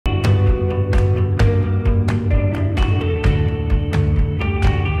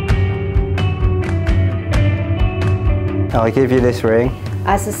I give you this ring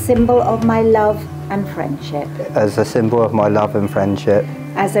as a symbol of my love and friendship. as a symbol of my love and friendship,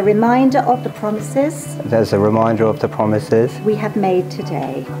 As a reminder of the promises as a reminder of the promises we have made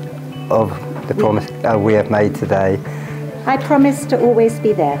today. we have made today. I promise to always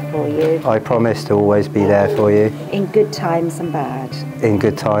be there for you. I promise to always be there for you In good times and bad. in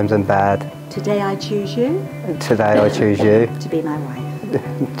good times and bad. Today I choose you Today I choose you to be my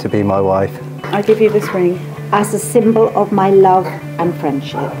wife. to be my wife. I give you this ring As a symbol of my love and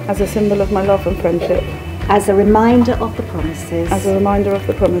friendship. as a symbol of my love and friendship, As a reminder of the promises as a reminder of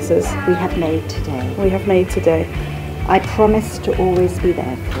the promises we have made today. we have made today. I promise to always be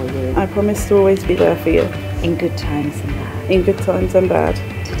there for you. I promise to always be there for you In good times and bad. in good times and bad.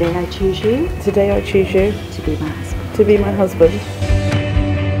 Today I choose you Today I choose you to be my husband. to be my husband.